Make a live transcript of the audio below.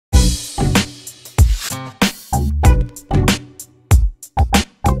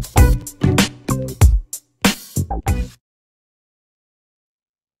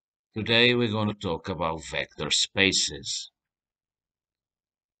Today we're going to talk about vector spaces,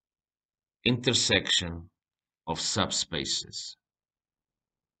 intersection of subspaces.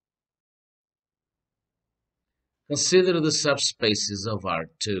 Consider the subspaces of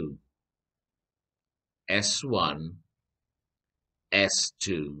R2, S1,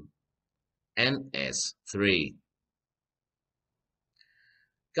 S2, and S3.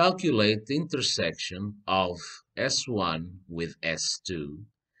 Calculate the intersection of S1 with S2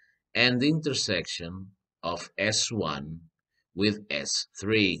 and the intersection of S1 with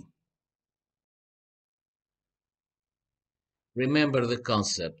S3. Remember the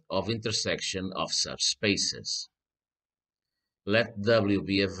concept of intersection of subspaces. Let W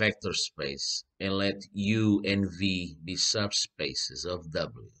be a vector space and let U and V be subspaces of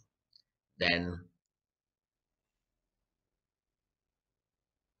W. Then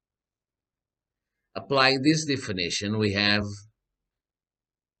applying this definition,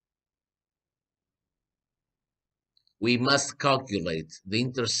 we must calculate the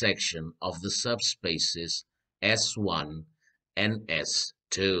intersection of the subspaces S1 and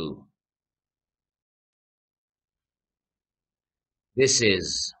S2. This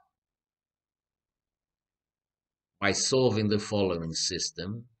is by solving the following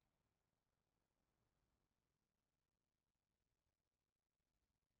system.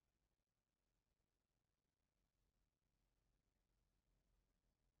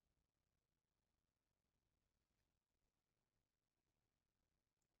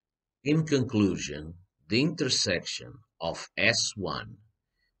 In conclusion, the intersection of S1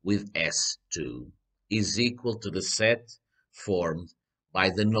 with S2 is equal to the set formed by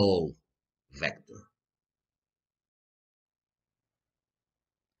the null vector.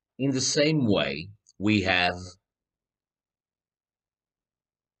 In the same way,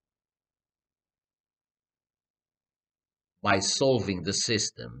 by solving the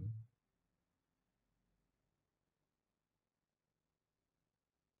system,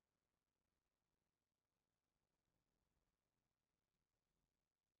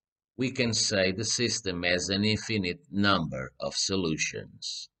 we can say the system has an infinite number of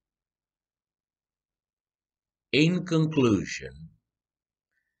solutions. In conclusion,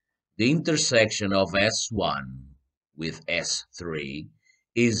 the intersection of S1 with S3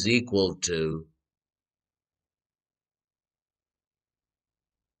 is equal to